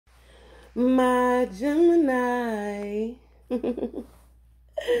My Gemini.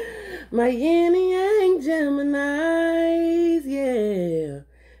 My yin and yang Geminis. Yeah.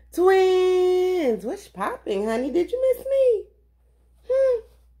 Twins. What's popping, honey? Did you miss me?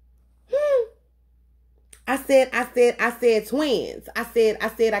 I said twins. I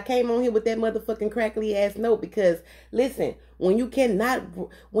said I came on here with that motherfucking crackly ass note because listen, when you cannot,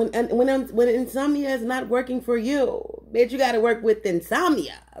 when insomnia is not working for you, bitch, you got to work with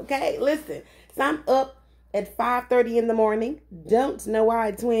insomnia. Okay, listen. So I'm up at 5:30 in the morning. Don't know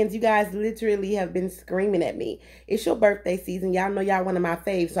why, twins. You guys literally have been screaming at me. It's your birthday season. Y'all know y'all one of my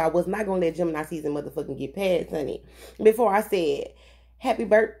faves, so I was not gonna let Gemini season motherfucking get past, honey. Before I said, happy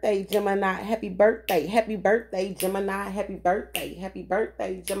birthday, Gemini. Happy birthday. Happy birthday, Gemini. Happy birthday. Happy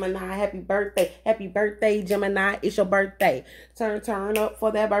birthday, Gemini. Happy birthday. Happy birthday, Gemini. It's your birthday. Turn up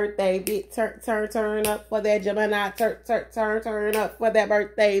for that birthday, bitch. Turn up for that Gemini. Turn up for that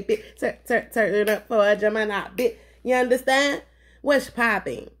birthday, bitch. Turn up for a Gemini, bitch. You understand? What's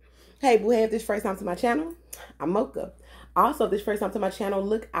popping? Hey, boo, if this first time to my channel, I'm Mocha. Also, this first time to my channel,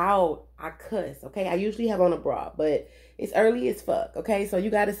 look out. I cuss, okay? I usually have on a bra, but it's early as fuck, okay? So you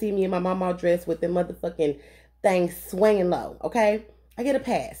got to see me in my mama dress with the motherfucking thing swinging low, okay? I get a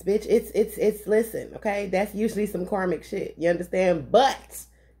pass, bitch. It's listen, okay? That's usually some karmic shit. You understand? But,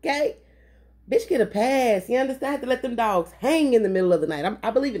 okay? Bitch, get a pass. You understand? I have to let them dogs hang in the middle of the night.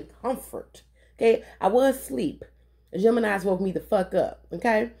 I believe in comfort, okay? I was asleep. Geminis woke me the fuck up,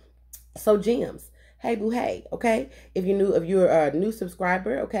 okay? So, gems. Hey, boo, hey, okay? If you're a new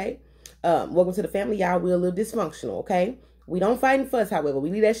subscriber, okay? Welcome to the family. Y'all, we're a little dysfunctional, okay? We don't fight and fuss, however. We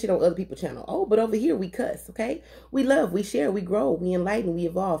leave that shit on other people's channel. Oh, but over here, we cuss, okay? We love, we share, we grow, we enlighten, we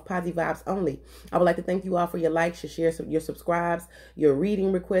evolve. Positive vibes only. I would like to thank you all for your likes, your shares, your subscribes, your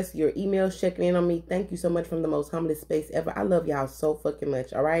reading requests, your emails, checking in on me. Thank you so much from the most humblest space ever. I love y'all so fucking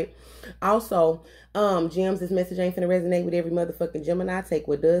much, all right? Also, gems, this message ain't finna resonate with every motherfucking Gemini. Take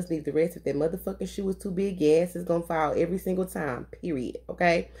what does, leave the rest. If that motherfucking shoe is too big, your ass is gonna fall every single time, period,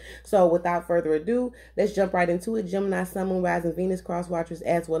 okay? So, without further ado, let's jump right into it. Gemini, Sun, Moon, Rising, Venus, cross watchers,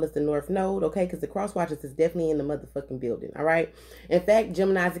 as well as the North Node, okay? Because the cross watchers is definitely in the motherfucking building, all right? In fact,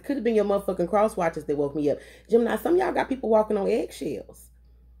 Geminis, it could have been your motherfucking cross watchers that woke me up. Gemini, some of y'all got people walking on eggshells.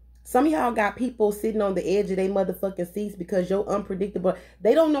 Some of y'all got people sitting on the edge of their motherfucking seats because you're unpredictable.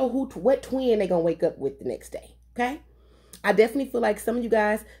 They don't know what twin they gonna wake up with the next day, okay? I definitely feel like some of you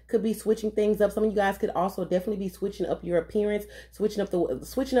guys could be switching things up. Some of you guys could also definitely be switching up your appearance,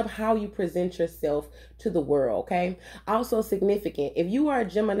 switching up how you present yourself to the world, okay? Also significant. If you are a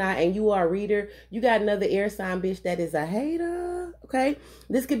Gemini and you are a reader, you got another air sign bitch that is a hater, okay?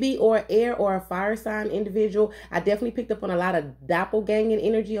 This could be or air or a fire sign individual. I definitely picked up on a lot of doppelganger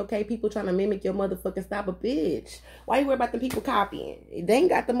energy, okay? People trying to mimic your motherfucking style, but bitch, why you worry about the people copying? They ain't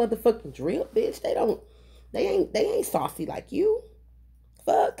got the motherfucking drill, bitch. They ain't saucy like you.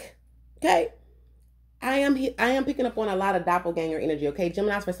 Fuck. Okay. I am picking up on a lot of doppelganger energy, okay?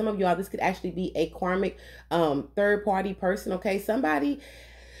 Geminis, for some of y'all, this could actually be a karmic third party person, okay? Somebody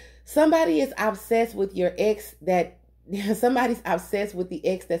is obsessed with your ex somebody's obsessed with the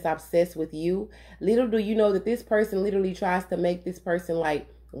ex that's obsessed with you. Little do you know that this person literally tries to make this person like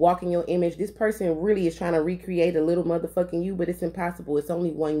walk in your image. This person really is trying to recreate a little motherfucking you, but it's impossible. It's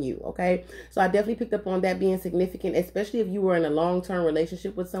only one you, okay? So I definitely picked up on that being significant, especially if you were in a long-term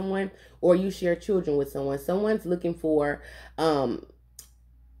relationship with someone or you share children with someone. Someone's looking for a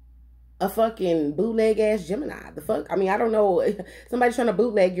fucking bootleg ass Gemini. The fuck? I mean, I don't know. Somebody's trying to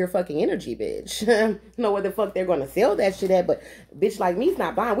bootleg your fucking energy, bitch. I don't know where the fuck they're going to sell that shit at, but bitch like me's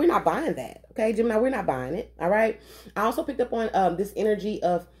not buying. We're not buying that. Okay, Gemini, we're not buying it. All right. I also picked up on this energy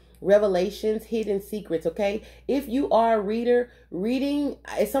of revelations, hidden secrets. Okay. If you are a reader, reading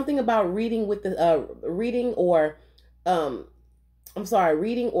is something about reading with the reading or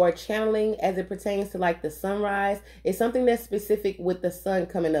channeling as it pertains to like the sunrise. It's something that's specific with the sun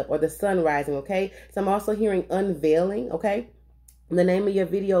coming up or the sun rising, okay? So I'm also hearing unveiling, okay? The name of your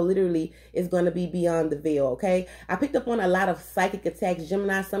video literally is going to be Beyond the Veil, okay? I picked up on a lot of psychic attacks.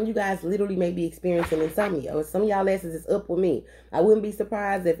 Gemini, some of you guys literally may be experiencing insomnia. Or some of y'all asses is up with me. I wouldn't be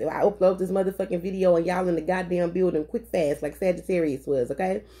surprised if I upload this motherfucking video and y'all in the goddamn building quick fast like Sagittarius was,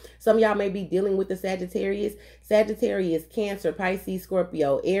 okay? Some of y'all may be dealing with the Sagittarius. Sagittarius, Cancer, Pisces,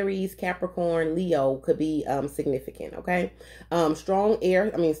 Scorpio, Aries, Capricorn, Leo could be significant, okay? Strong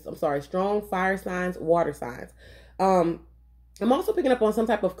fire signs, water signs. I'm also picking up on some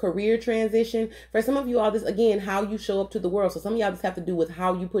type of career transition. For some of you all, this, again, how you show up to the world. So some of y'all just have to do with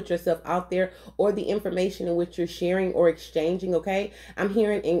how you put yourself out there or the information in which you're sharing or exchanging, okay? I'm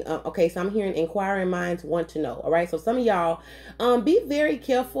hearing, so I'm hearing inquiring minds want to know, all right? So some of y'all, be very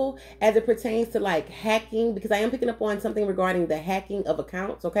careful as it pertains to like hacking, because I am picking up on something regarding the hacking of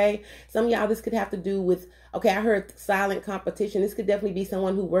accounts, okay? Some of y'all, this could have to do with, okay, I heard silent competition. This could definitely be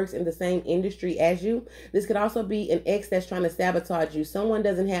someone who works in the same industry as you. This could also be an ex that's trying to sabotage you. Someone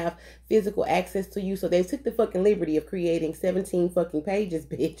doesn't have physical access to you, so they took the fucking liberty of creating 17 fucking pages,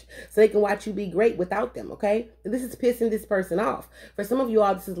 bitch, so they can watch you be great without them, okay? This is pissing this person off. For some of you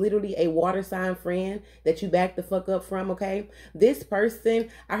all, this is literally a water sign friend that you back the fuck up from, okay? This person,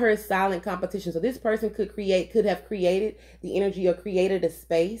 I heard silent competition. So this person could have created the energy or created a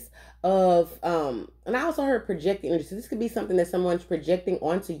space of and I also heard projecting energy. So this could be something that someone's projecting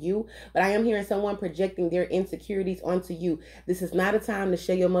onto you, but I am hearing someone projecting their insecurities onto you. This is not a time to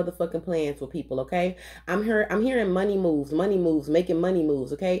share your motherfucking plans with people, okay? I'm hearing money moves, making money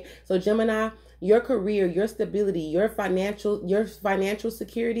moves, okay? So Gemini, your career, your stability, your financial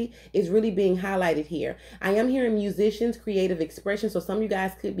security is really being highlighted here. I am hearing musicians, creative expression. So some of you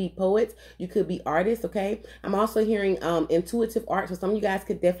guys could be poets. You could be artists, okay? I'm also hearing intuitive art. So some of you guys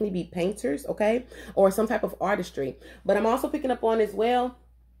could definitely be painters, okay? Or some type of artistry. But I'm also picking up on as well,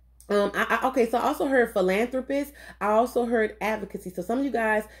 okay, so I also heard philanthropist. I also heard advocacy. So some of you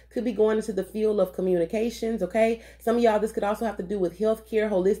guys could be going into the field of communications, okay? Some of y'all, this could also have to do with healthcare,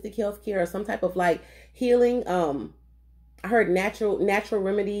 holistic healthcare, or some type of like healing. I heard natural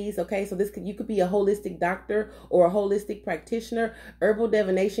remedies, okay? So you could be a holistic doctor or a holistic practitioner. Herbal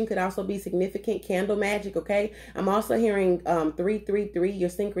divination could also be significant. Candle magic, okay? I'm also hearing 333, your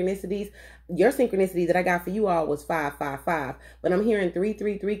synchronicities. Your synchronicity that I got for you all was 555, but I'm hearing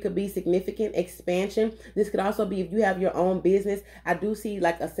 333 could be significant expansion. This could also be if you have your own business. I do see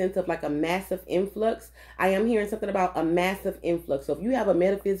like a sense of like a massive influx. I am hearing something about a massive influx. So if you have a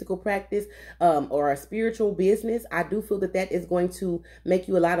metaphysical practice or a spiritual business, I do feel that is going to make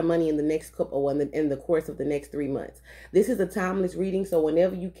you a lot of money in the next couple, or in the course of the next 3 months. This is a timeless reading, so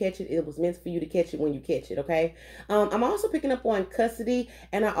whenever you catch it, it was meant for you to catch it when you catch it, okay? I'm also picking up on custody,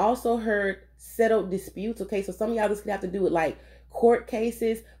 and I also heard settled disputes, okay? So some of y'all, this could have to do with like court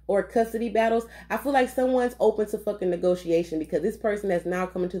cases or custody battles. I feel like someone's open to fucking negotiation, because this person has now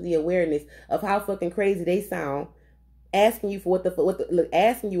come into the awareness of how fucking crazy they sound, asking you for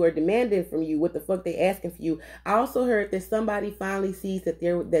asking you or demanding from you what the fuck they asking for you. I also heard that somebody finally sees that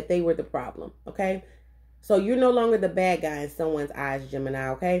they were the problem, okay? So you're no longer the bad guy in someone's eyes, Gemini,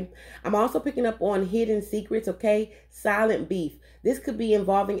 okay? I'm also picking up on hidden secrets, okay? Silent beef. This could be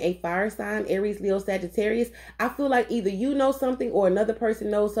involving a fire sign, Aries, Leo, Sagittarius. I feel like either you know something or another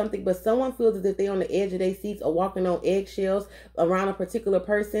person knows something, but someone feels as if they're on the edge of their seats or walking on eggshells around a particular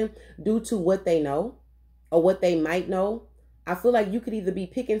person due to what they know or what they might know. I feel like you could either be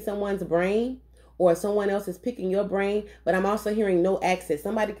picking someone's brain or someone else is picking your brain, but I'm also hearing no access.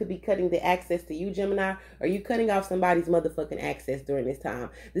 Somebody could be cutting the access to you, Gemini, or you cutting off somebody's motherfucking access during this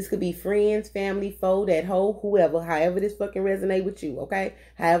time. This could be friends, family, foe, that hoe, whoever, however this fucking resonate with you, okay?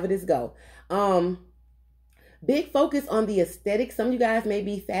 However this go. Big focus on the aesthetic. Some of you guys may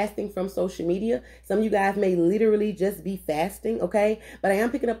be fasting from social media. Some of you guys may literally just be fasting, okay? But I am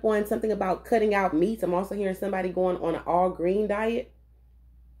picking up on something about cutting out meats. I'm also hearing somebody going on an all green diet.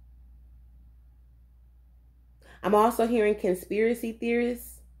 I'm also hearing conspiracy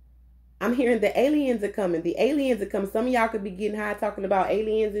theorists. I'm hearing the aliens are coming. The aliens are coming. Some of y'all could be getting high talking about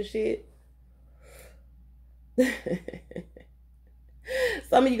aliens and shit.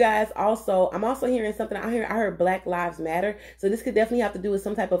 Some of you guys also, I'm also hearing something. I heard Black Lives Matter. So this could definitely have to do with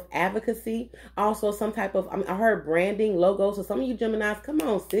some type of advocacy. Also some type of, I heard branding, logo. So some of you Geminis, come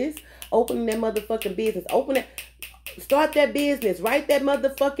on, sis. Opening that motherfucking business. Open it. Start that business. Write that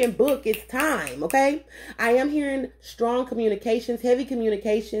motherfucking book. It's time, okay? I am hearing strong communications, heavy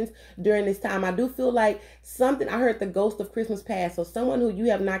communications during this time. I do feel like something, I heard the ghost of Christmas past. So someone who you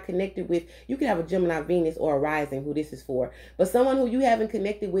have not connected with, you could have a Gemini, Venus, or a rising who this is for. But someone who you haven't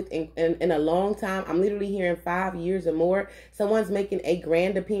connected with in a long time, I'm literally hearing 5 years or more. Someone's making a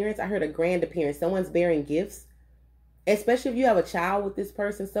grand appearance. I heard a grand appearance. Someone's bearing gifts. Especially if you have a child with this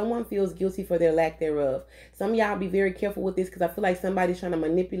person, someone feels guilty for their lack thereof. Some of y'all be very careful with this, because I feel like somebody's trying to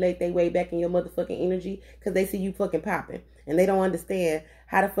manipulate their way back in your motherfucking energy because they see you fucking popping. And they don't understand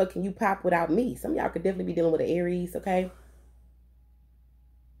how the fuck can you pop without me. Some of y'all could definitely be dealing with an Aries, okay?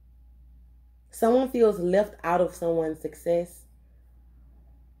 Someone feels left out of someone's success.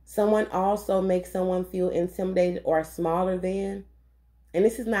 Someone also makes someone feel intimidated or smaller than. And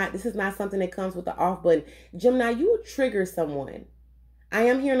this is not something that comes with the off button. Gemini, you will trigger someone. I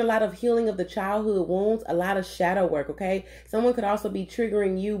am hearing a lot of healing of the childhood wounds, a lot of shadow work, okay? Someone could also be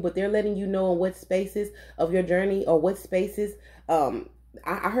triggering you, but they're letting you know in what spaces of your journey or what spaces, I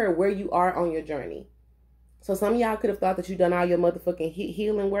heard where you are on your journey. So some of y'all could have thought that you done all your motherfucking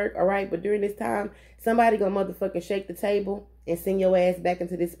healing work, all right? But during this time, somebody gonna motherfucking shake the table and send your ass back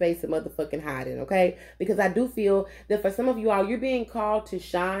into this space of motherfucking hiding, okay? Because I do feel that for some of you all, you're being called to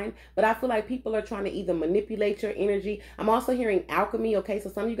shine, but I feel like people are trying to either manipulate your energy. I'm also hearing alchemy, okay?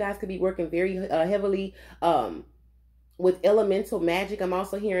 So some of you guys could be working very heavily with elemental magic. I'm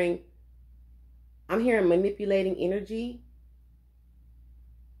hearing manipulating energy.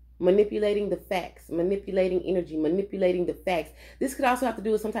 Manipulating the facts, manipulating energy, manipulating the facts. This could also have to do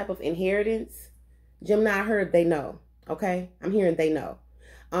with some type of inheritance. Gemini, I heard they know. Okay? I'm hearing they know.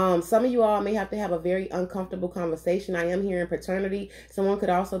 Some of you all may have to have a very uncomfortable conversation. I am hearing paternity. Someone could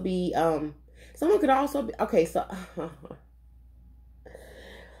also be, okay, so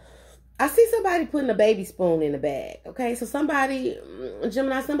I see somebody putting a baby spoon in the bag. Okay, so somebody,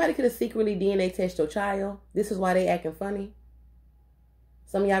 Gemini, somebody could have secretly DNA tested your child. This is why they acting funny.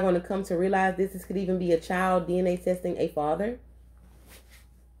 Some of y'all going to come to realize this could even be a child DNA testing a father.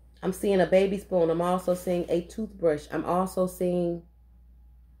 I'm seeing a baby spoon. I'm also seeing a toothbrush. I'm also seeing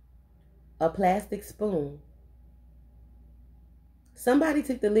a plastic spoon. Somebody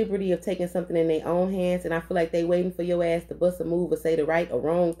took the liberty of taking something in their own hands, and I feel like they waiting for your ass to bust a move or say the right or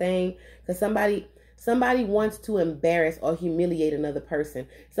wrong thing. Because somebody wants to embarrass or humiliate another person.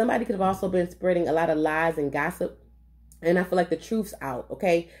 Somebody could have also been spreading a lot of lies and gossip. And I feel like the truth's out,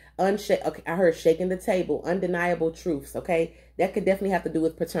 okay? Okay, I heard shaking the table, undeniable truths, okay? That could definitely have to do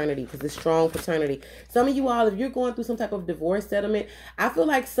with paternity because it's strong paternity. Some of you all, if you're going through some type of divorce settlement, I feel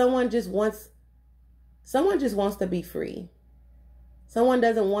like someone just wants to be free. Someone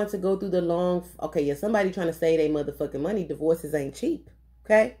doesn't want to go through the long, okay, yeah, somebody trying to save their motherfucking money. Divorces ain't cheap,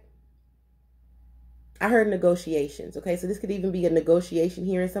 okay? I heard negotiations, okay? So this could even be a negotiation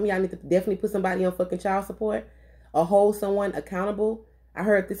hearing. Some of y'all need to definitely put somebody on fucking child support or hold someone accountable. I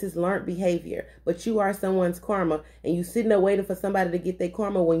heard this is learned behavior, but you are someone's karma, and you sitting there waiting for somebody to get their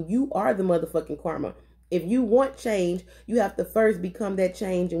karma when you are the motherfucking karma. If you want change, you have to first become that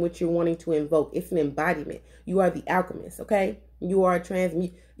change in which you're wanting to invoke. It's an embodiment. You are the alchemist, okay? You are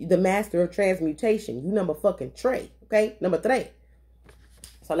the master of transmutation. You number fucking 3, okay? Number 3.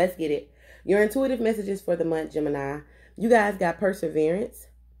 So let's get it. Your intuitive messages for the month, Gemini. You guys got perseverance.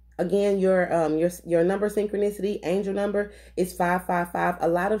 Again, your number synchronicity, angel number is 555. A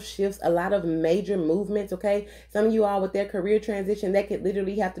lot of shifts, a lot of major movements, okay? Some of you all with their career transition, that could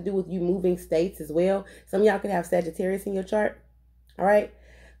literally have to do with you moving states as well. Some of y'all could have Sagittarius in your chart, all right?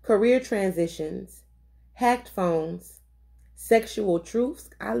 Career transitions, hacked phones, sexual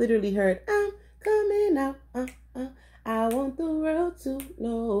truths. I literally heard, I'm coming out, I want the world to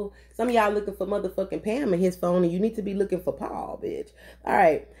know. Some of y'all looking for motherfucking Pam in his phone, and you need to be looking for Paul, bitch. All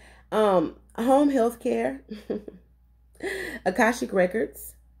right. Home health care, Akashic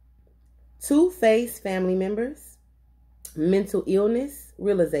records, two-faced family members, mental illness,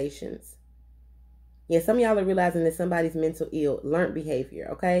 realizations. Yeah, some of y'all are realizing that somebody's mental ill, learned behavior,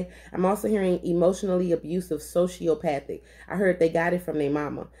 okay? I'm also hearing emotionally abusive, sociopathic. I heard they got it from their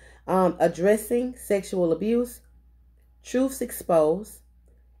mama. Addressing sexual abuse, truths exposed,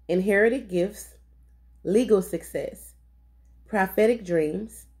 inherited gifts, legal success, prophetic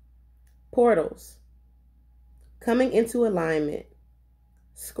dreams, portals, coming into alignment,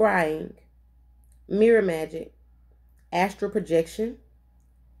 scrying, mirror magic, astral projection,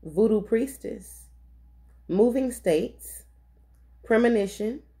 voodoo priestess, moving states,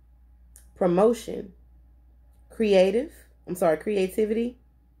 premonition, promotion, creativity,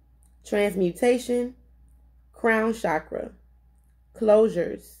 transmutation, crown chakra,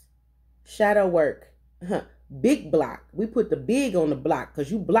 closures, shadow work, big block. We put the big on the block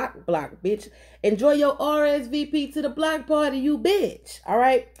because you block, bitch. Enjoy your RSVP to the block party, you bitch. All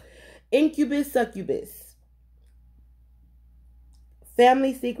right. Incubus, succubus.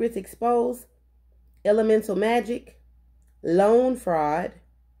 Family secrets exposed. Elemental magic. Loan fraud.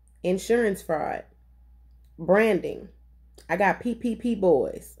 Insurance fraud. Branding. I got PPP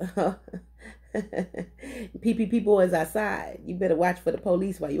boys. PPP boys outside. You better watch for the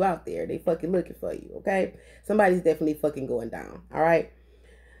police while you out there. They fucking looking for you, okay? Somebody's definitely fucking going down, all right?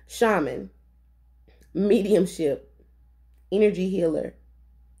 Shaman, mediumship, energy healer,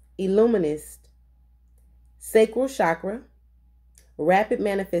 illuminist, sacral chakra, rapid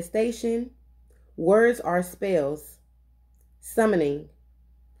manifestation, words are spells, summoning,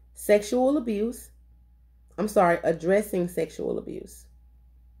 addressing sexual abuse,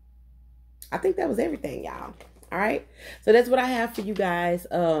 I think that was everything, y'all. All right. So that's what I have for you guys.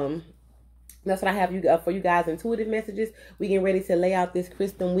 That's what I have for you guys. Intuitive messages. We getting ready to lay out this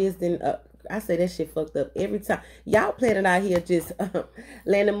crystal wisdom. I say that shit fucked up every time. Y'all planning out here just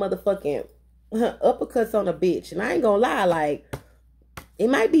landing motherfucking uppercuts on a bitch. And I ain't gonna lie, like, it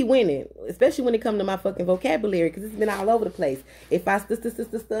might be winning, especially when it comes to my fucking vocabulary, because it's been all over the place. If I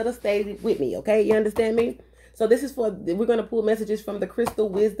stutter, stay with me, okay? You understand me? So this is we're going to pull messages from the Crystal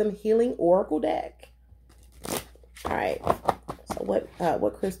Wisdom Healing Oracle deck. All right. So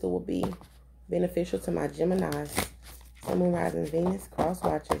what crystal will be beneficial to my Geminis? Sun, Moon, Rising, Venus, cross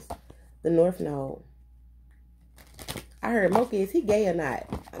watches, the North Node. I heard Mocha, is he gay or not?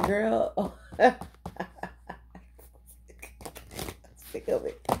 Girl, oh. Sick of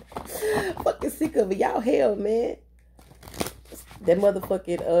it. Fucking sick of it. Y'all hell, man. That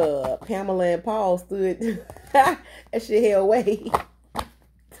motherfucking Pamela and Paul stood that shit hell away.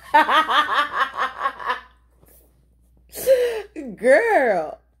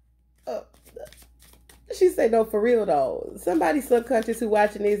 Girl. She said, no, for real though. Somebody subconscious who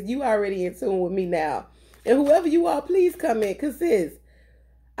watching this, you already in tune with me now. And whoever you are, please comment. Cause sis,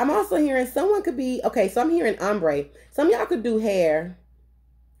 I'm also hearing someone could be, okay, so I'm hearing ombre. Some of y'all could do hair.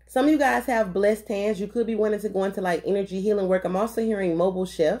 Some of you guys have blessed hands. You could be wanting to go into like energy healing work. I'm also hearing mobile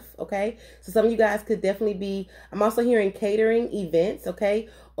chef, okay? So some of you guys could definitely be, I'm also hearing catering events, okay?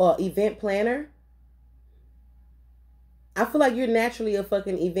 Or event planner. I feel like you're naturally a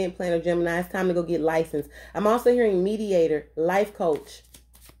fucking event planner, Gemini. It's time to go get licensed. I'm also hearing mediator, life coach.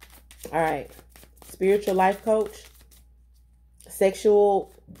 All right. Spiritual life coach. Sexual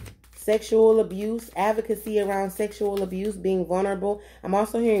abuse, advocacy around sexual abuse, being vulnerable. I'm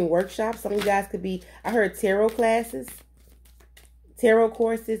also hearing workshops. Some of you guys could be, I heard tarot classes, tarot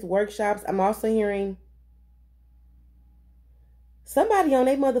courses, workshops. I'm also hearing somebody on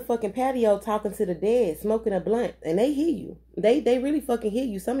their motherfucking patio talking to the dead, smoking a blunt, and they hear you. They really fucking hear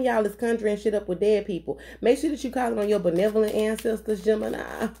you. Some of y'all is conjuring shit up with dead people. Make sure that you calling on your benevolent ancestors,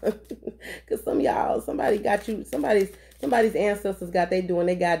 Gemini. Because some of y'all, somebody got you, somebody's ancestors got they doing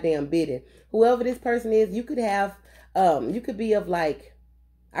their goddamn bidding. Whoever this person is, you could have, you could be of like,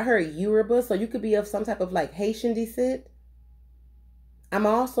 I heard Yoruba, so you could be of some type of like Haitian descent. I'm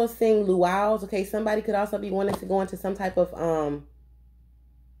also seeing luau's. Okay, somebody could also be wanting to go into some type of,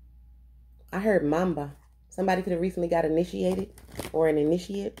 I heard Mamba. Somebody could have recently got initiated or an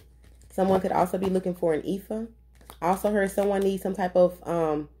initiate. Someone could also be looking for an Ifa. I also heard someone needs some type of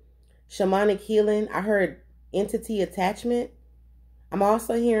shamanic healing. I heard entity attachment. I'm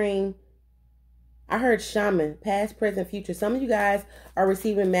also hearing, I heard shaman, past, present, future. Some of you guys are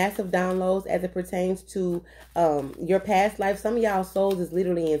receiving massive downloads as it pertains to your past life. Some of y'all souls is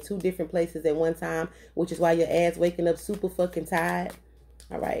literally in 2 different places at one time, which is why your ass waking up super fucking tired.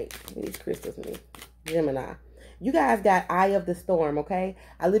 All right, these crystals, me, Gemini. You guys got eye of the storm, okay?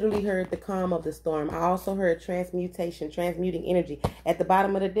 I literally heard the calm of the storm. I also heard transmutation, transmuting energy. At the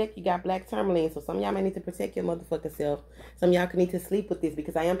bottom of the deck, you got black tourmaline. So some of y'all may need to protect your motherfucking self. Some of y'all could need to sleep with this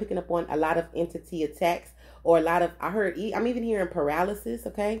because I am picking up on a lot of entity attacks or a lot of, I'm even hearing paralysis,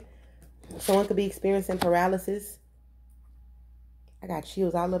 okay? Someone could be experiencing paralysis. I got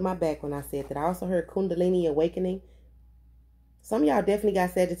chills all over my back when I said that. I also heard Kundalini awakening. Some of y'all definitely got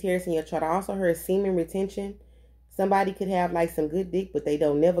Sagittarius in your chart. I also heard semen retention. Somebody could have like some good dick, but they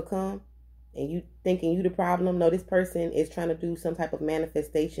don't never come. And you thinking you the problem. No, this person is trying to do some type of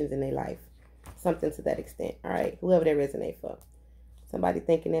manifestations in their life. Something to that extent. All right. Whoever that resonate for. Somebody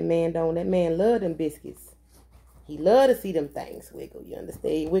thinking that man love them biscuits. He love to see them things wiggle. You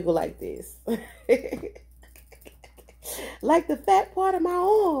understand? Wiggle like this. Like the fat part of my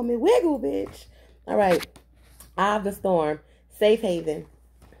arm. It wiggle, bitch. All right. Eye of the storm. Safe haven.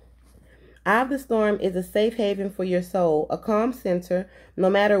 Eye of the storm is a safe haven for your soul, a calm center,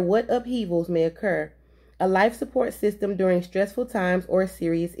 no matter what upheavals may occur, a life support system during stressful times or a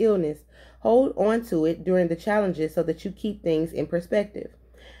serious illness. Hold on to it during the challenges so that you keep things in perspective.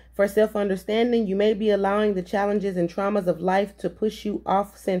 For self-understanding, you may be allowing the challenges and traumas of life to push you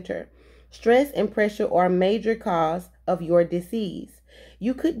off center. Stress and pressure are a major cause of your disease.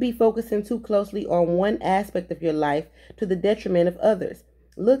 You could be focusing too closely on one aspect of your life to the detriment of others.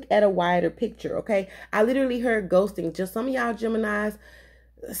 Look at a wider picture, okay? I literally heard ghosting. Just some of y'all Geminis,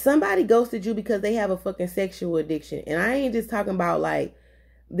 somebody ghosted you because they have a fucking sexual addiction. And I ain't just talking about like,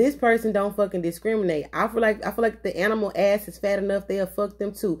 this person don't fucking discriminate. I feel like the animal ass is fat enough, they'll fuck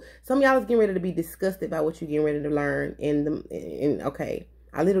them too. Some of y'all is getting ready to be disgusted by what you're getting ready to learn okay.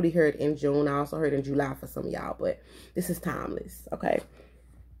 I literally heard in June. I also heard in July for some of y'all, but this is timeless, okay?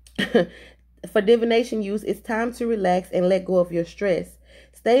 For divination use, it's time to relax and let go of your stress.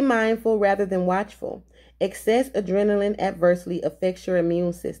 Stay mindful rather than watchful. Excess adrenaline adversely affects your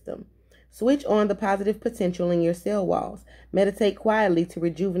immune system. Switch on the positive potential in your cell walls. Meditate quietly to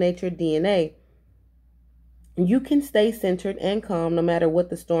rejuvenate your DNA. You can stay centered and calm no matter what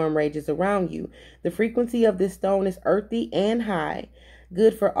the storm rages around you. The frequency of this stone is earthy and high.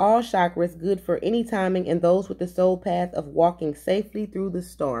 Good for all chakras, good for any timing, and those with the soul path of walking safely through the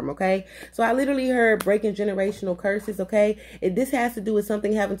storm, okay? So I literally heard breaking generational curses, okay? This has to do with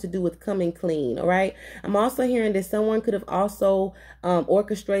something having to do with coming clean, all right? I'm also hearing that someone could have also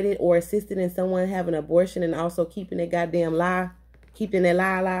orchestrated or assisted in someone having an abortion and also keeping that goddamn lie, keeping that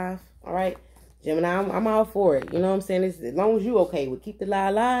lie alive, all right? Gemini, I'm all for it. You know what I'm saying? As long as you okay with keep the lie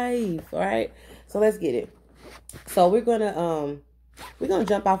alive, all right? So let's get it. So we're gonna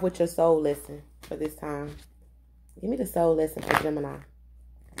jump off with your soul lesson for this time. Give me the soul lesson for Gemini.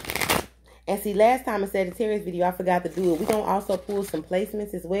 And see, last time in Sagittarius video, I forgot to do it. We're going to also pull some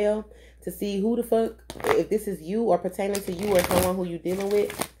placements as well to see who the fuck, if this is you or pertaining to you or someone who you're dealing with.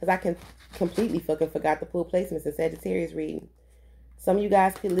 Because I can completely fucking forgot to pull placements in Sagittarius reading. Some of you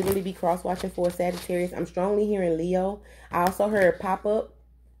guys could literally be cross-watching for a Sagittarius. I'm strongly hearing Leo. I also heard pop-up,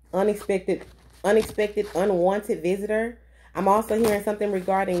 unexpected, unwanted visitor. I'm also hearing something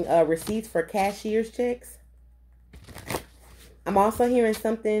regarding receipts for cashier's checks. I'm also hearing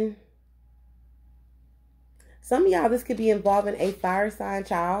something. Some of y'all, this could be involving a fire sign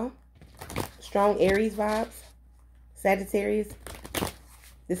child. Strong Aries vibes. Sagittarius.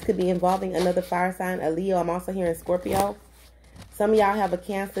 This could be involving another fire sign, a Leo. I'm also hearing Scorpio. Some of y'all have a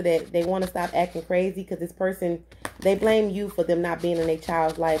Cancer that they want to stop acting crazy because this person, they blame you for them not being in their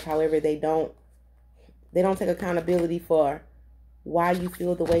child's life. However, they don't take accountability for why you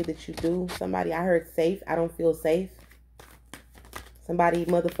feel the way that you do. Somebody, I heard safe. I don't feel safe. Somebody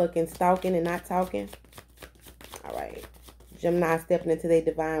motherfucking stalking and not talking. All right. Gemini stepping into their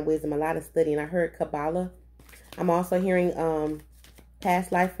divine wisdom. A lot of studying. I heard Kabbalah. I'm also hearing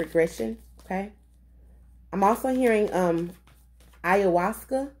past life regression. Okay. I'm also hearing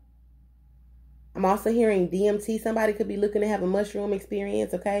ayahuasca. I'm also hearing DMT. Somebody could be looking to have a mushroom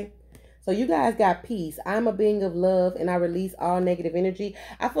experience. Okay. So you guys got peace. I'm a being of love and I release all negative energy.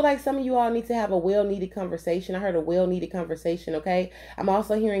 I feel like some of you all need to have a well-needed conversation. I heard a well-needed conversation, okay? I'm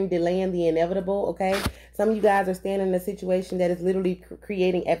also hearing delaying the inevitable, okay? Some of you guys are standing in a situation that is literally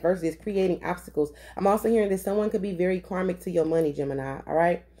creating adversity, it's creating obstacles. I'm also hearing that someone could be very karmic to your money, Gemini, all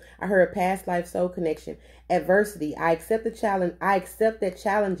right? I heard past life soul connection. Adversity. I accept the challenge. I accept that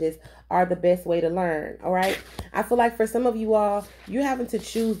challenges are the best way to learn. All right. I feel like for some of you all, you're having to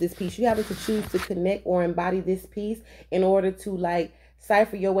choose this piece. You're having to choose to connect or embody this piece in order to like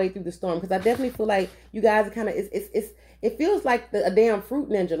cipher your way through the storm. Because I definitely feel like you guys are kind of, it feels like a damn fruit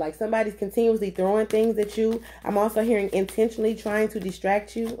ninja. Like somebody's continuously throwing things at you. I'm also hearing intentionally trying to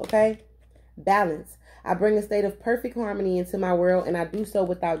distract you. Okay. Balance. I bring a state of perfect harmony into my world, and I do so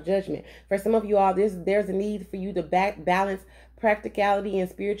without judgment. For some of you all, there's a need for you to balance practicality and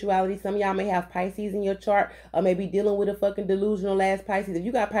spirituality. Some of y'all may have Pisces in your chart, or maybe dealing with a fucking delusional ass Pisces. If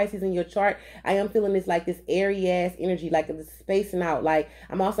you got Pisces in your chart, I am feeling this like this airy ass energy, like it's spacing out. Like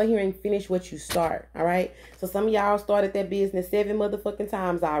I'm also hearing finish what you start. All right. So some of y'all started that business 7 motherfucking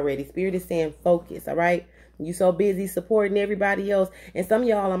times already. Spirit is saying focus. All right. You so busy supporting everybody else. And some of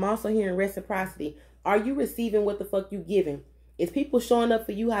y'all, I'm also hearing reciprocity. Are you receiving what the fuck you giving? Is people showing up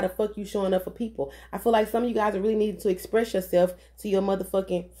for you? How the fuck you showing up for people? I feel like some of you guys are really needing to express yourself to your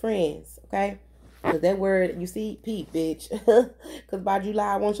motherfucking friends, okay? Because that word, you see, peep, bitch. Because by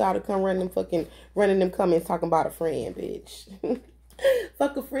July, I want y'all to come running them comments talking about a friend, bitch.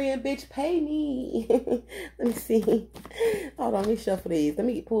 Fuck a friend, bitch. Pay me. Let me see. Hold on, let me shuffle these. Let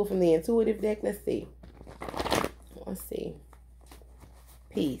me pull from the intuitive deck. Let's see.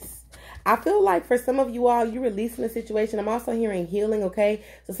 Peace. I feel like for some of you all, you're releasing the situation. I'm also hearing healing, okay?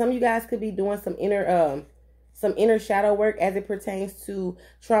 So some of you guys could be doing some inner shadow work as it pertains to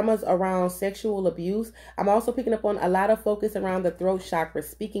traumas around sexual abuse. I'm also picking up on a lot of focus around the throat chakra,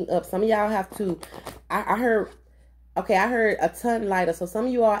 speaking up. Some of y'all have to, I heard a ton lighter. So some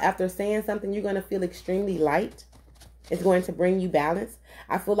of you all, after saying something, you're going to feel extremely light. It's going to bring you balance.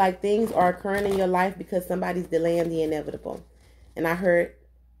 I feel like things are occurring in your life because somebody's delaying the inevitable. And I heard,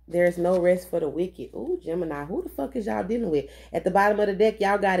 there's no rest for the wicked. Ooh, Gemini, who the fuck is y'all dealing with? At the bottom of the deck,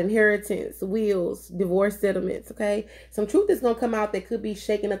 y'all got inheritance, wills, divorce settlements, okay? Some truth is going to come out that could be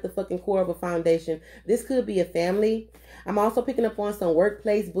shaking up the fucking core of a foundation. This could be a family. I'm also picking up on some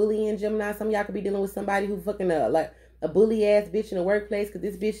workplace bullying, Gemini. Some of y'all could be dealing with somebody who fucking like a bully ass bitch in the workplace because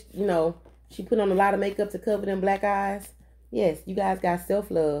this bitch, you know, she put on a lot of makeup to cover them black eyes. Yes, you guys got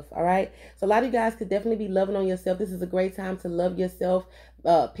self-love, all right? So a lot of you guys could definitely be loving on yourself. This is a great time to love yourself,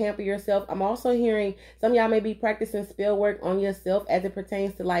 pamper yourself. I'm also hearing some of y'all may be practicing spell work on yourself as it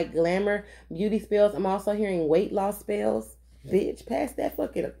pertains to like glamour, beauty spells. I'm also hearing weight loss spells. Bitch, pass that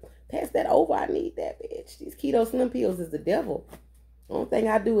over. I need that, bitch. These keto slim pills is the devil. The only thing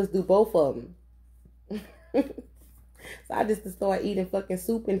I do is do both of them. So I just start eating fucking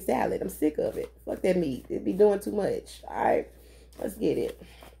soup and salad. I'm sick of it. Fuck that meat. It be doing too much. All right, let's get it.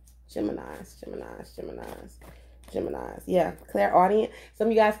 Geminis. Yeah, clairaudient. Some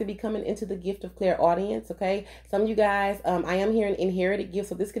of you guys could be coming into the gift of clairaudience, okay? Some of you guys, I am hearing inherited gifts,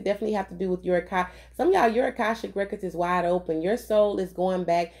 so this could definitely have to do with your Akashic. Some of y'all, your Akashic records is wide open. Your soul is going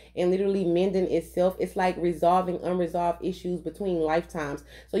back and literally mending itself. It's like resolving unresolved issues between lifetimes.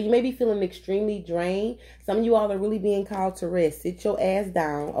 So you may be feeling extremely drained. Some of you all are really being called to rest. Sit your ass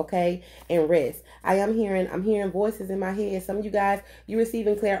down, okay, and rest. I'm hearing voices in my head. Some of you guys, you're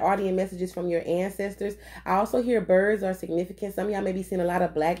receiving clairaudient messages from your ancestors. I also hear birds are significant. Some of y'all may be seeing a lot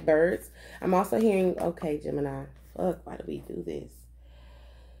of black birds. I'm also hearing, okay, Gemini, fuck, why do we do this?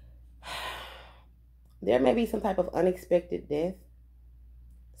 There may be some type of unexpected death.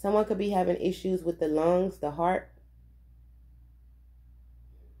 Someone could be having issues with the lungs, the heart.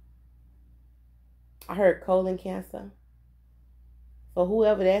 I heard colon cancer. For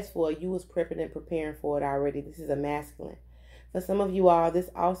whoever that's for, you was prepping and preparing for it already. This is a masculine. For some of you all, this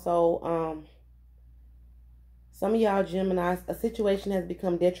also, some of y'all Geminis, a situation has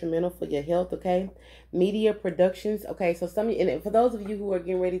become detrimental for your health, okay? Media productions, okay? So and for those of you who are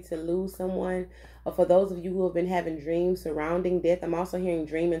getting ready to lose someone, or for those of you who have been having dreams surrounding death, I'm also hearing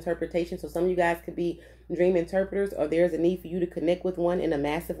dream interpretation. So some of you guys could be dream interpreters, or there's a need for you to connect with one in a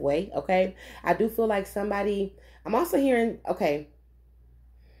massive way, okay? I do feel like I'm also hearing, okay,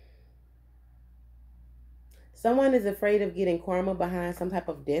 someone is afraid of getting karma behind some type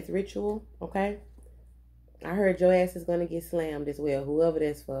of death ritual, okay? I heard your ass is going to get slammed as well, whoever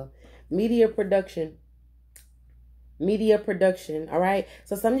that's for. Media production, all right?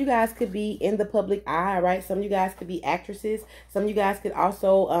 So some of you guys could be in the public eye, all right? Some of you guys could be actresses. Some of you guys could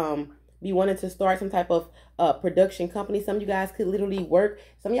also be wanting to start some type of production company. Some of you guys could literally work.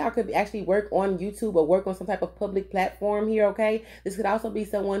 Some of y'all could actually work on YouTube or work on some type of public platform here, okay? This could also be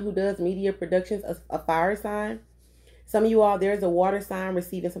someone who does media productions, a fire sign. Some of you all, there's a water sign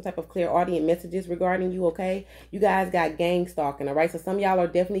receiving some type of clairaudient messages regarding you, okay? You guys got gang stalking, all right? So some of y'all are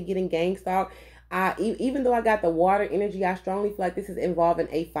definitely getting gang stalked. Even though I got the water energy, I strongly feel like this is involving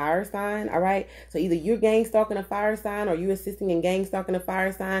a fire sign, all right? So either you're gang stalking a fire sign or you're assisting in gang stalking a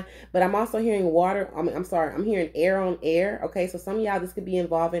fire sign. But I'm also hearing I'm hearing air on air, okay? So some of y'all, this could be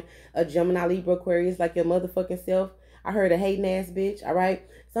involving a Gemini, Libra, Aquarius, like your motherfucking self. I heard a hating ass bitch, all right?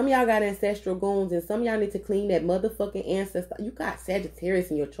 Some of y'all got ancestral goons, and some of y'all need to clean that motherfucking ancestor. You got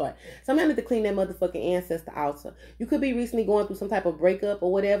Sagittarius in your chart. Some of y'all need to clean that motherfucking ancestor altar. You could be recently going through some type of breakup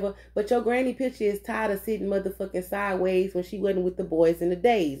or whatever, but your granny picture is tired of sitting motherfucking sideways when she wasn't with the boys in the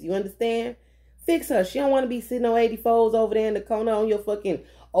days. You understand? Fix her. She don't want to be sitting on 84s over there in the corner on your fucking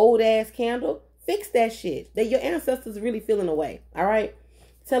old ass candle. Fix that shit. That your ancestors really feeling away, all right?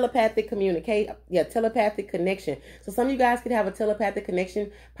 Telepathic telepathic connection. So some of you guys could have a telepathic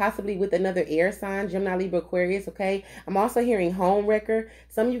connection, possibly with another air sign, Gemini, Libra, Aquarius, okay? I'm also hearing home wrecker.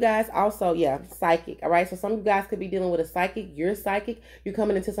 Some of you guys also, psychic, all right? So some of you guys could be dealing with a psychic. You're psychic. You're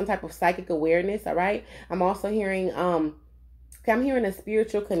coming into some type of psychic awareness, all right? I'm also hearing, I'm hearing a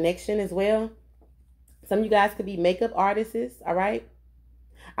spiritual connection as well. Some of you guys could be makeup artists, all right?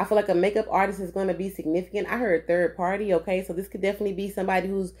 I feel like a makeup artist is going to be significant. I heard third party, okay? So this could definitely be somebody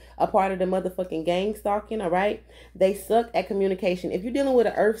who's a part of the motherfucking gang stalking, all right? They suck at communication. If you're dealing with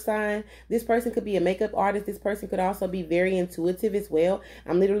an earth sign, this person could be a makeup artist. This person could also be very intuitive as well.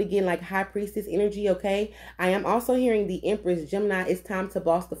 I'm literally getting like high priestess energy, okay? I am also hearing the Empress, Gemini, it's time to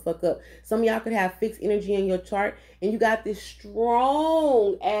boss the fuck up. Some of y'all could have fixed energy in your chart, and you got this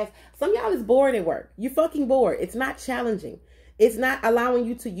strong ass. Some of y'all is bored at work. You're fucking bored. It's not challenging. It's not allowing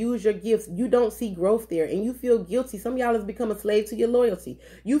you to use your gifts. You don't see growth there, and you feel guilty. Some of y'all has become a slave to your loyalty.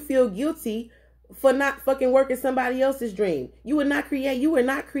 You feel guilty for not fucking working somebody else's dream. You were not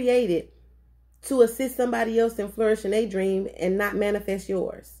created to assist somebody else in flourish in their dream and not manifest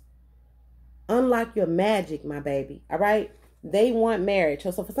yours. Unlock your magic, my baby. All right? They want marriage.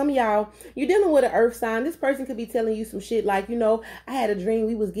 So for some of y'all, you're dealing with an earth sign. This person could be telling you some shit like, you know, I had a dream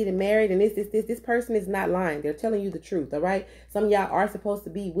we was getting married and this. This person is not lying. They're telling you the truth, all right? Some of y'all are supposed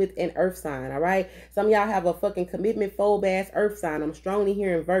to be with an earth sign, all right? Some of y'all have a fucking commitment phobe ass earth sign. I'm strongly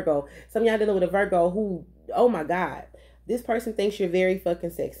hearing Virgo. Some of y'all dealing with a Virgo who, oh my God. This person thinks you're very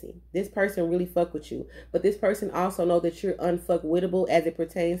fucking sexy. This person really fuck with you. But this person also know that you're unfuckwittable as it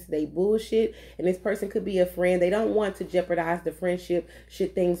pertains to their bullshit. And this person could be a friend. They don't want to jeopardize the friendship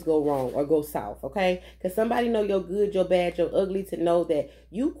should things go wrong or go south, okay? Because somebody know your good, your bad, your ugly to know that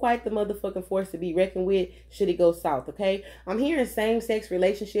you quite the motherfucking force to be reckoned with should it go south, okay? I'm hearing same-sex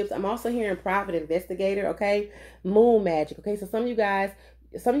relationships. I'm also hearing private investigator, okay? Moon magic, okay? So some of you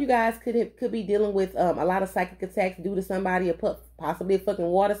guys could be dealing with a lot of psychic attacks due to somebody, possibly a fucking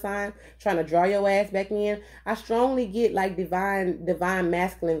water sign trying to draw your ass back in. I strongly get like divine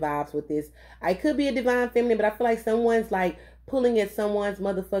masculine vibes with this. I could be a divine feminine, but I feel like someone's like pulling at someone's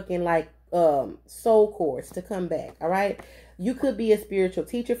motherfucking like soul cords to come back. All right. You could be a spiritual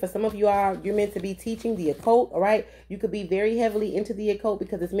teacher. For some of you you're meant to be teaching the occult, all right? You could be very heavily into the occult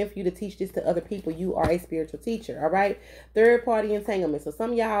because it's meant for you to teach this to other people. You are a spiritual teacher, all right? Third party entanglement. So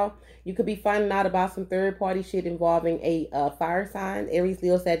some of y'all, you could be finding out about some third party shit involving a fire sign, Aries,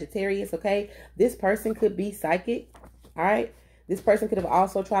 Leo, Sagittarius, okay? This person could be psychic, all right? This person could have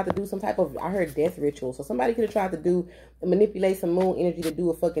also tried to do some type of, I heard death ritual. So somebody could have tried to manipulate some moon energy to do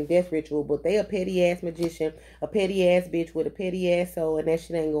a fucking death ritual. But they a petty ass magician, a petty ass bitch with a petty ass soul. And that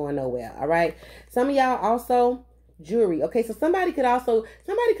shit ain't going nowhere. All right. Some of y'all also jewelry. Okay. So somebody could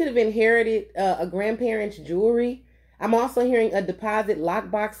have inherited a grandparent's jewelry. I'm also hearing a deposit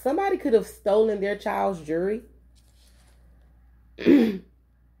lockbox. Somebody could have stolen their child's jewelry.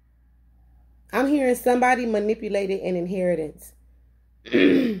 I'm hearing somebody manipulated an inheritance.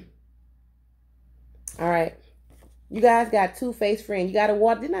 All right. You guys got two-faced friend. You got to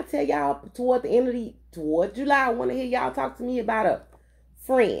walk. Didn't I tell y'all toward July, I want to hear y'all talk to me about a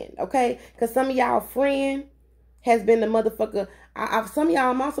friend, okay? Because some of y'all friend has been the motherfucker. Some of y'all,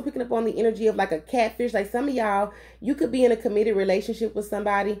 I'm also picking up on the energy of like a catfish. Like some of y'all, you could be in a committed relationship with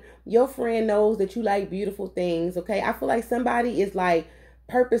somebody. Your friend knows that you like beautiful things, okay? I feel like somebody is like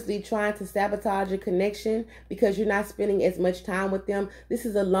purposely trying to sabotage your connection because you're not spending as much time with them. This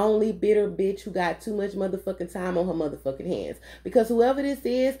is a lonely, bitter bitch who got too much motherfucking time on her motherfucking hands. Because whoever this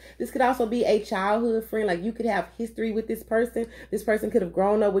is, this could also be a childhood friend. Like you could have history with this person. This person could have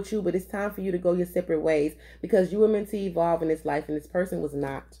grown up with you, but it's time for you to go your separate ways because you were meant to evolve in this life and this person was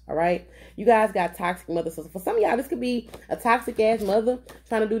not. All right. You guys got toxic mothers. So for some of y'all, this could be a toxic ass mother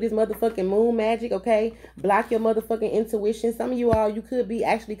trying to do this motherfucking moon magic. Okay. Block your motherfucking intuition. Some of you all, you could be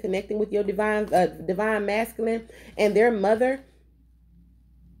actually connecting with your divine masculine and their mother.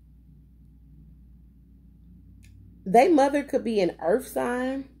 Their mother could be an earth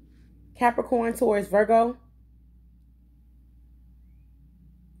sign, Capricorn, Taurus, Virgo.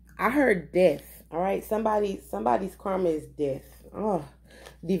 I heard death. All right. Somebody's karma is death. Oh,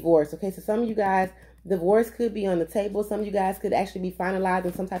 divorce. Okay. So some of you guys, divorce could be on the table. Some of you guys could actually be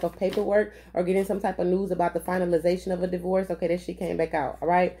finalizing some type of paperwork or getting some type of news about the finalization of a divorce. Okay, that shit came back out. All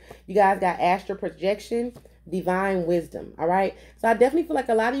right. You guys got astral projection, divine wisdom. All right. So I definitely feel like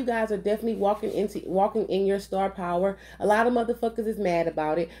a lot of you guys are definitely walking in your star power. A lot of motherfuckers is mad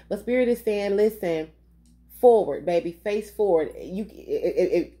about it. But Spirit is saying, listen, forward, baby, face forward.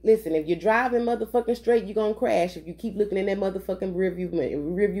 Listen, if you're driving motherfucking straight, you're gonna crash if you keep looking in that motherfucking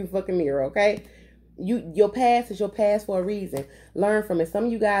rearview fucking mirror. Okay. Your past is your past for a reason. Learn from it. Some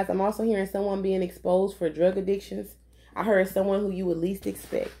of you guys, I'm also hearing someone being exposed for drug addictions. I heard someone who you would least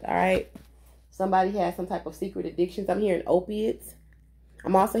expect. All right. Somebody has some type of secret addictions. I'm hearing opiates.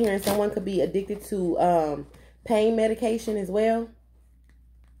 I'm also hearing someone could be addicted to pain medication as well.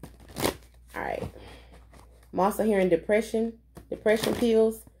 All right. I'm also hearing depression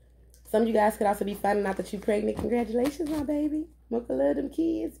pills. Some of you guys could also be finding out that you're pregnant. Congratulations, my baby. Mocha love them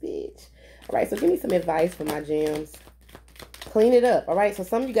kids, bitch. All right, so give me some advice for my gems. Clean it up, all right? So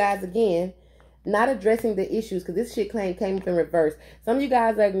some of you guys, again, not addressing the issues because this shit came up in reverse. Some of you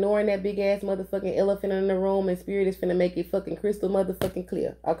guys are ignoring that big-ass motherfucking elephant in the room and Spirit is finna make it fucking crystal motherfucking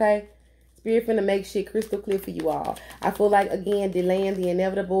clear, okay? Spirit finna make shit crystal clear for you all. I feel like, again, delaying the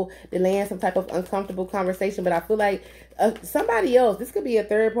inevitable, delaying some type of uncomfortable conversation. But I feel like somebody else, this could be a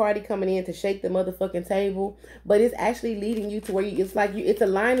third party coming in to shake the motherfucking table. But it's actually leading you to where it's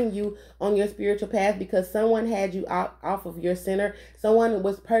aligning you on your spiritual path because someone had you off of your center. Someone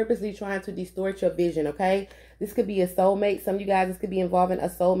was purposely trying to distort your vision, okay? This could be a soulmate. Some of you guys, this could be involving a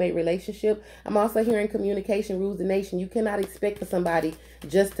soulmate relationship. I'm also hearing communication rules the nation. You cannot expect for somebody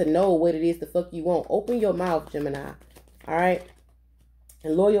just to know what it is the fuck you want. Open your mouth, Gemini. All right?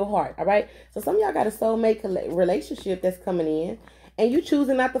 And loyal heart. All right? So some of y'all got a soulmate relationship that's coming in. And you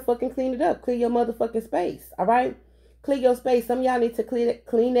choosing not to fucking clean it up. Clear your motherfucking space. All right? Clear your space. Some of y'all need to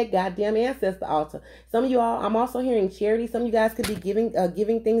clean that goddamn ancestor altar. Some of you all, I'm also hearing charity. Some of you guys could be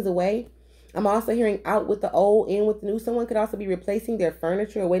giving things away. I'm also hearing out with the old, in with the new. Someone could also be replacing their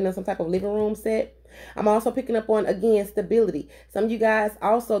furniture or waiting on some type of living room set. I'm also picking up on, again, stability. Some of you guys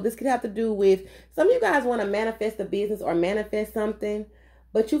also, this could have to do with, some of you guys want to manifest a business or manifest something.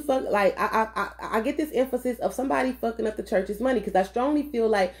 But you fuck, like, I get this emphasis of somebody fucking up the church's money, because I strongly feel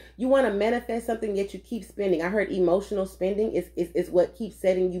like you want to manifest something yet you keep spending. I heard emotional spending is what keeps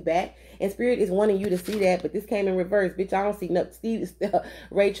setting you back. And Spirit is wanting you to see that, but this came in reverse. Bitch, I don't see no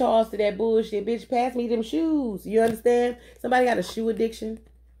Ray Charles to that bullshit. Bitch, pass me them shoes. You understand? Somebody got a shoe addiction.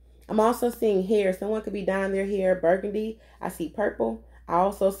 I'm also seeing hair. Someone could be dyeing their hair burgundy. I see purple. I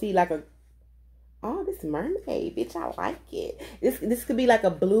also see like a, oh, this mermaid, bitch, I like it. This could be like a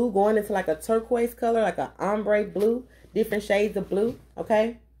blue going into like a turquoise color, like a ombre blue, different shades of blue,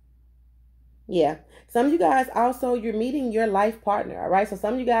 okay? Yeah. Some of you guys also, you're meeting your life partner, all right? So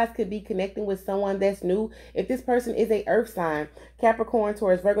some of you guys could be connecting with someone that's new. If this person is a earth sign, Capricorn,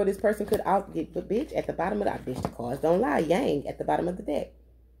 Taurus, Virgo, this person could get, but bitch, at the bottom of that, bitch, the cards don't lie, yang, at the bottom of the deck.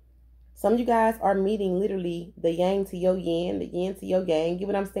 Some of you guys are meeting literally the yang to your yin, the yin to your yang. Get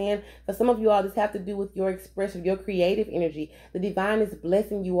what I'm saying? For some of you all, this have to do with your expression, your creative energy. The divine is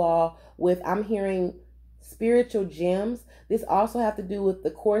blessing you all with, I'm hearing, spiritual gems. This also have to do with the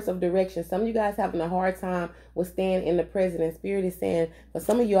course of direction. Some of you guys having a hard time with staying in the present. And Spirit is saying, for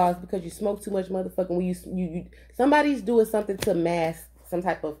some of you all, it's because you smoke too much motherfucking when somebody's doing something to mask, some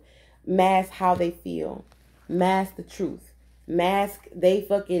type of mask how they feel, mask the truth. Mask they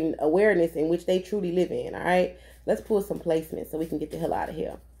fucking awareness in which they truly live in. All right, let's pull some placements so we can get the hell out of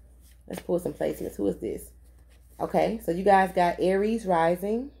here. Let's pull some placements. Who is this? Okay, so you guys got Aries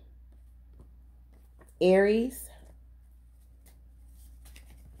rising, Aries.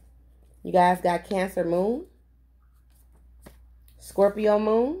 You guys got Cancer moon, Scorpio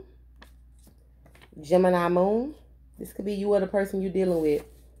moon, Gemini moon. This could be you or the person you're dealing with.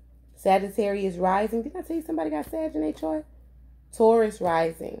 Sagittarius rising. Did I tell you somebody got Sag in their chart? Taurus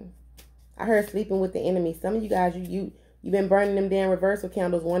rising. I heard sleeping with the enemy. Some of you guys, you've been burning them damn reversal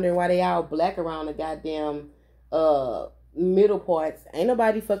candles, wondering why they all black around the goddamn middle parts. Ain't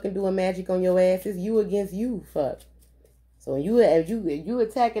nobody fucking doing magic on your ass. It's you against you. Fuck. So when you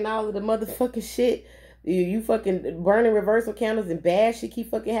attacking all of the motherfucking shit, you fucking burning reversal candles and bad shit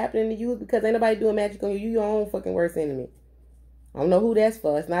keep fucking happening to you, because ain't nobody doing magic on you. You your own fucking worst enemy. I don't know who that's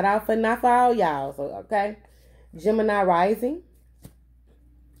for. It's not for all y'all. So okay. Gemini rising.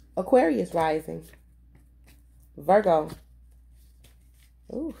 Aquarius rising. Virgo.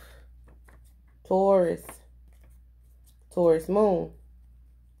 Oof. Taurus. Taurus moon.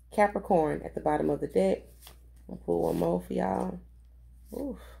 Capricorn at the bottom of the deck. I'll pull one more for y'all.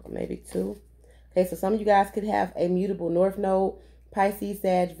 Oof. Or maybe two. Okay, so some of you guys could have a mutable north node. Pisces,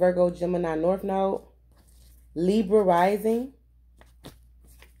 Sag, Virgo, Gemini north node. Libra rising.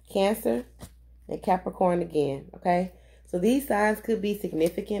 Cancer. And Capricorn again. Okay. So these signs could be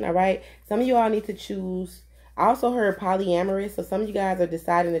significant, all right? Some of you all need to choose. I also heard polyamorous. So some of you guys are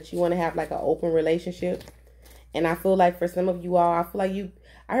deciding that you want to have like an open relationship. And I feel like for some of you all, I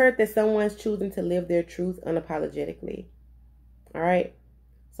heard that someone's choosing to live their truth unapologetically. All right?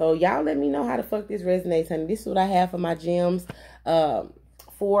 So y'all let me know how the fuck this resonates, honey. This is what I have for my gems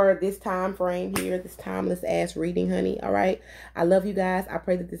for this time frame here, this timeless ass reading, honey. All right? I love you guys. I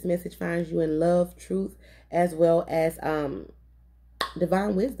pray that this message finds you in love, truth, as well as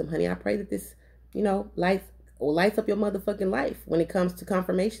divine wisdom, honey. I pray that this, lights up your motherfucking life when it comes to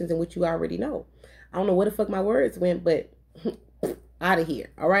confirmations in which you already know. I don't know where the fuck my words went, but out of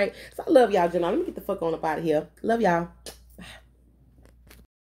here. All right. So I love y'all, Gemini. Let me get the fuck on up out of here. Love y'all.